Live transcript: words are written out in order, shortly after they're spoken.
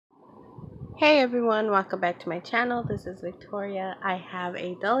Hey everyone, welcome back to my channel. This is Victoria. I have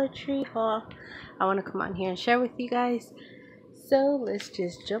a Dollar Tree haul I want to come on here and share with you guys. So let's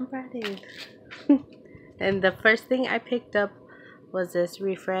just jump right in. And the first thing I picked up was this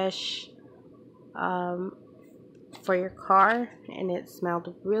refresh for your car, and it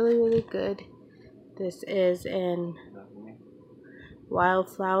smelled really good. This is in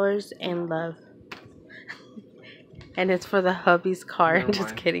Wildflowers and Love. And it's for the hubby's car.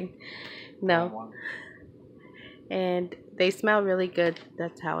 Just kidding. No. And they smell really good.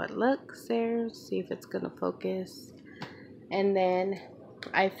 That's how it looks there. See if it's gonna focus. And then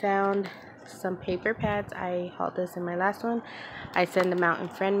I found some paper pads. I hauled this in my last one. I send them out in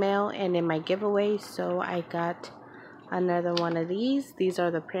friend mail and in my giveaway, so I got another one of these. These are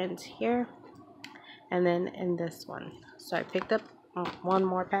the prints here, and then in this one. So I picked up one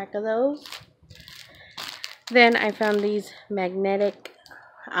more pack of those. Then I found these magnetic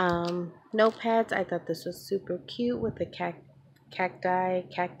notepads. I thought this was super cute with the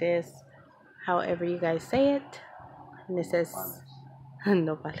cactus, however you guys say it. And it says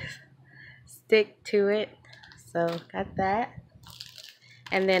no pales. Stick to it. So got that.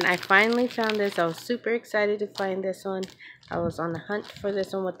 And then I finally found this. I was super excited to find this one. I was on the hunt for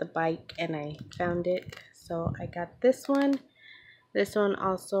this one with the bike and I found it. So I got this one. This one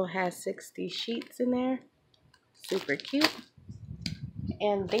also has 60 sheets in there. Super cute.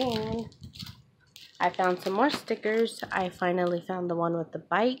 And then I found some more stickers. I finally found the one with the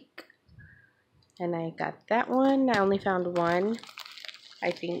bike. And I got that one. I only found one, I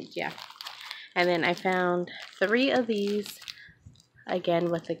think, yeah. And then I found 3 of these.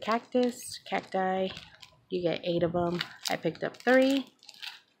 Again, with the cacti. You get 8 of them. I picked up 3.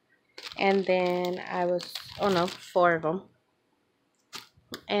 And then 4 of them.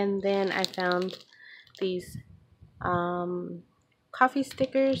 And then I found these coffee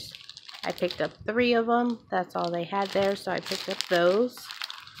stickers. I picked up 3 of them. That's all they had there, so I picked up those.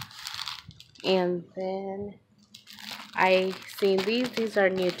 And then I seen these are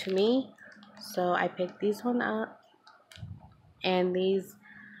new to me, so I picked these one up. And these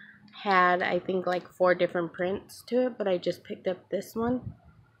had, I think, like 4 different prints to it, but I just picked up this one.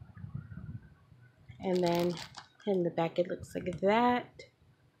 And then in the back it looks like that.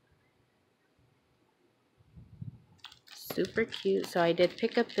 Super cute. So I did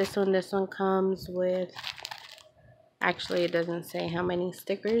pick up this one. This one comes with, actually it doesn't say how many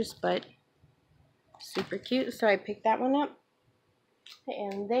stickers, but super cute. So I picked that one up.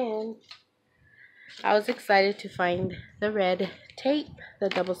 And then I was excited to find the red tape, the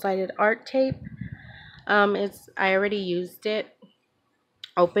double-sided art tape. I already used it,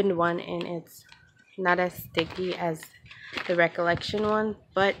 opened one, and it's not as sticky as the Recollection one,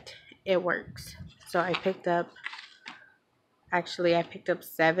 but it works. So I picked up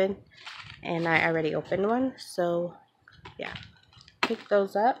 7, and I already opened one, so yeah, picked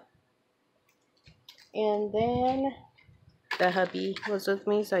those up. And then the hubby was with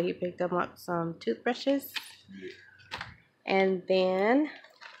me, so he picked up some toothbrushes. And then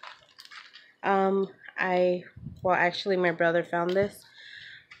actually my brother found this,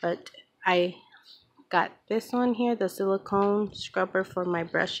 but I got this one here, the silicone scrubber for my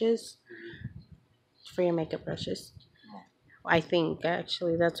brushes, for your makeup brushes. I think,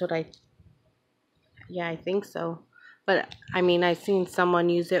 actually, that's what I think so. But I mean, I seen someone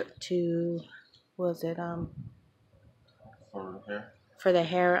use it to, was it for the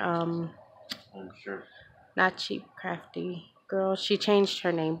hair, I'm sure, not Cheap Crafty Girl, she changed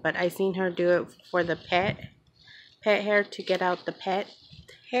her name, but I seen her do it for the pet hair, to get out the pet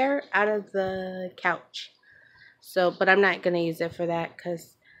hair out of the couch. So, but I'm not gonna use it for that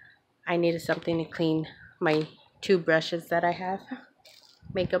because I needed something to clean my 2 brushes that I have,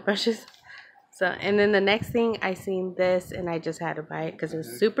 makeup brushes. So, and then the next thing, I seen this and I just had to buy it because it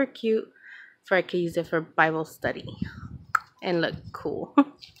was super cute, for I could use it for Bible study and look cool.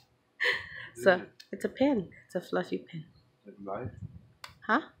 So it's a pen. It's a fluffy pen.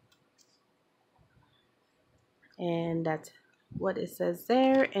 Huh? And that's what it says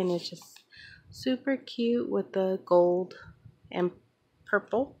there, and it's just super cute with the gold and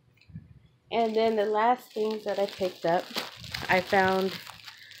purple. And then the last things that I picked up, I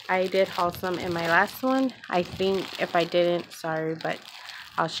did haul some in my last one. I think if I didn't, sorry, but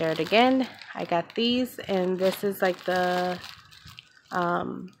I'll share it again. I got these, and this is like the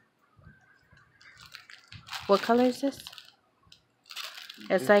what color is this?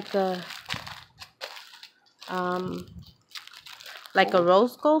 It's like a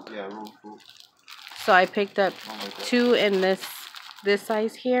rose gold. Yeah, rose gold. So I picked up 2 in this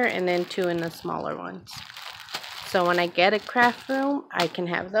size here, and then 2 in the smaller ones. So when I get a craft room, I can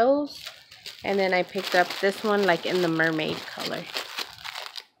have those. And then I picked up this one like in the mermaid color.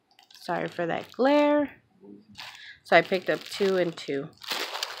 Sorry for that glare. So I picked up 2 and 2.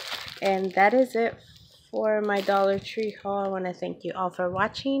 And that is it for my Dollar Tree haul. I want to thank you all for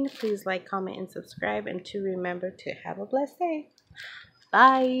watching. Please like, comment, and subscribe. And to remember to have a blessed day.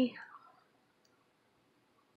 Bye.